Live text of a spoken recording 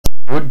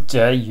Good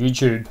day,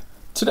 YouTube.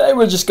 Today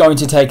we're just going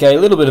to take a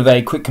little bit of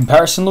a quick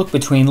comparison look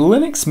between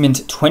Linux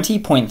Mint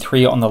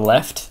 20.3 on the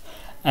left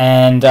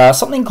and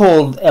something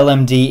called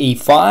LMDE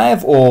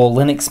 5 or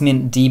Linux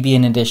Mint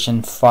Debian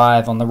Edition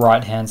 5 on the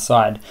right hand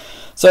side.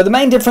 So the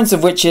main difference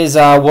of which is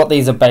what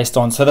these are based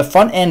on. So the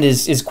front end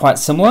is quite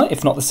similar,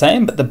 if not the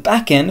same, but the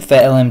back end for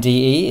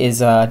LMDE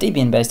is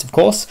Debian based, of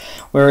course,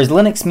 whereas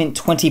Linux Mint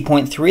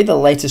 20.3, the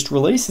latest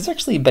release, is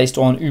actually based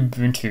on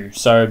Ubuntu,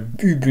 so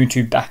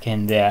Ubuntu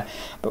backend there.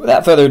 But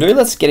without further ado,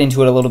 let's get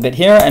into it a little bit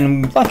here,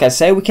 and like I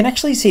say, we can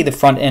actually see the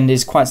front end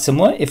is quite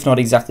similar, if not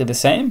exactly the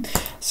same.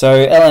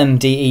 So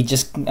LMDE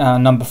just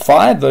number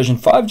 5, version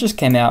 5 just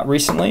came out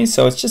recently,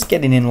 so it's just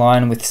getting in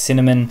line with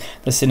Cinnamon,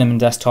 the Cinnamon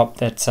desktop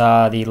that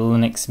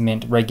the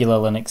regular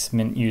Linux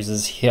Mint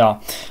uses here.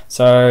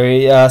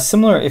 So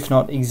similar, if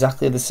not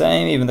exactly the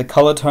same, even the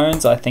color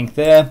tones I think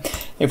there.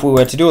 If we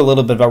were to do a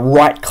little bit of a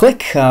right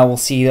click, we'll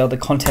see the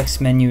context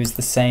menu is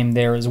the same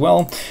there as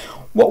well.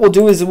 What we'll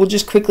do is we'll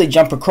just quickly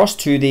jump across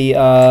to the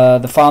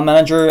file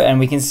manager, and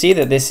we can see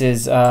that this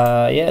is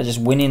just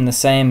winning the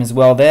same as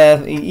well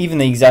there, even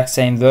the exact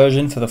same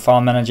version for the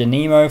file manager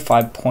Nemo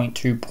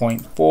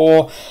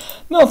 5.2.4.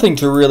 Nothing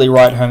to really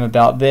write home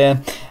about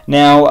there.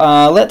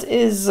 Now let's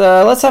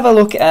have a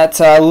look at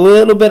a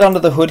little bit under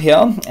the hood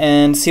here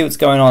and see what's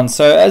going on.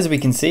 So as we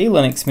can see,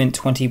 Linux Mint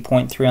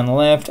 20.3 on the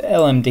left,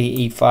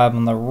 LMDE 5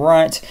 on the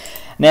right.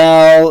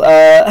 Now,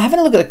 having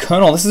a look at the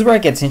kernel, this is where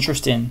it gets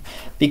interesting,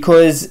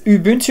 because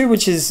Ubuntu,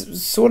 which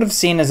is sort of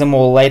seen as a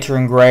more later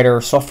and greater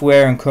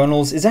software and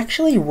kernels, is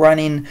actually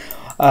running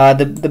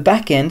the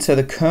back end, so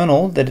the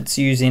kernel that it's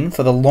using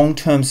for the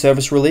long-term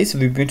service release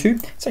of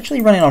Ubuntu, it's actually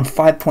running on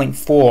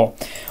 5.4,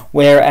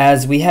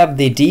 whereas we have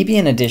the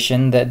Debian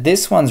edition that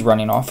this one's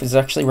running off is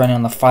actually running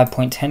on the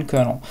 5.10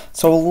 kernel.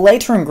 So a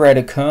later and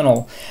greater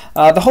kernel.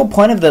 The whole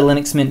point of the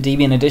Linux Mint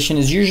Debian edition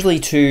is usually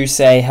to,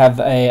 say,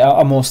 have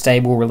a more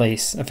stable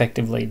release,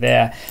 effectively,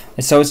 there.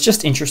 So it's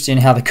just interesting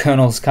how the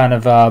kernels kind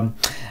of are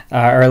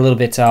a little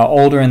bit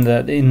older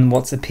in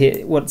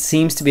what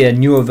seems to be a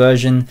newer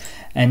version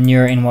and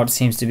newer in what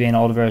seems to be an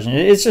older version.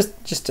 It's just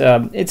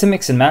it's a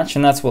mix and match,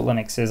 and that's what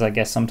Linux is, I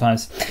guess,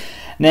 sometimes.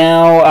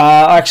 Now,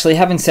 actually,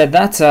 having said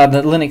that,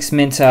 the Linux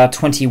Mint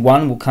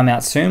 21 will come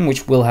out soon,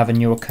 which will have a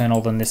newer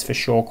kernel than this for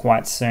sure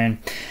quite soon.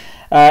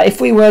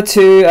 If we were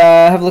to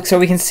have a look, so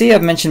we can see,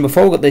 I've mentioned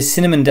before, we've got the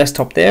Cinnamon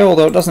desktop there,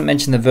 although it doesn't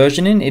mention the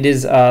version in, it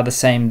is the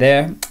same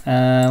there.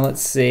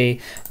 Let's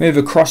see, move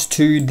across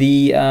to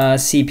the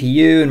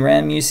CPU and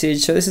RAM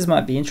usage, so this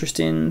might be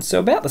interesting, so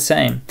about the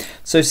same.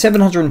 So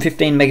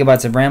 715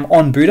 megabytes of RAM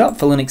on boot up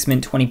for Linux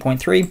Mint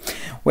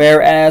 20.3,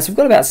 whereas we've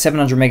got about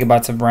 700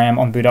 megabytes of RAM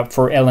on boot up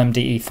for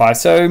LMDE 5,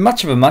 so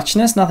much of a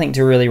muchness, nothing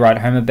to really write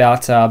home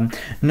about,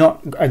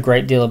 not a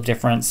great deal of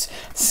difference.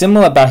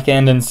 Similar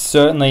backend and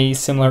certainly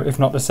similar,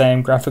 if not the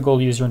same, graphical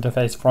user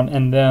interface front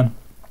end there.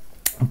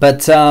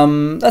 But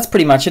that's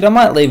pretty much it. I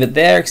might leave it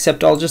there,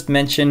 except I'll just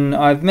mention,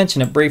 I've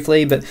mentioned it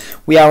briefly, but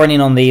we are running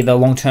on the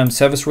long-term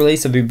service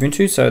release of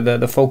Ubuntu, so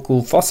the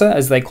Focal Fossa,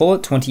 as they call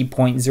it,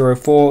 20.04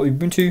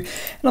 Ubuntu.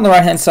 And on the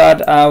right-hand side,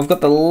 we've got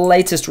the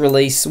latest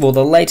release, well,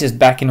 the latest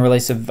back-end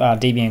release of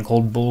Debian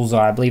called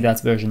Bullseye. I believe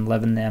that's version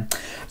 11 there.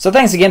 So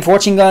thanks again for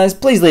watching, guys.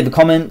 Please leave a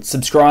comment,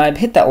 subscribe,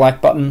 hit that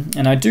like button,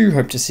 and I do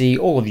hope to see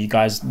all of you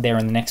guys there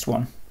in the next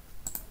one.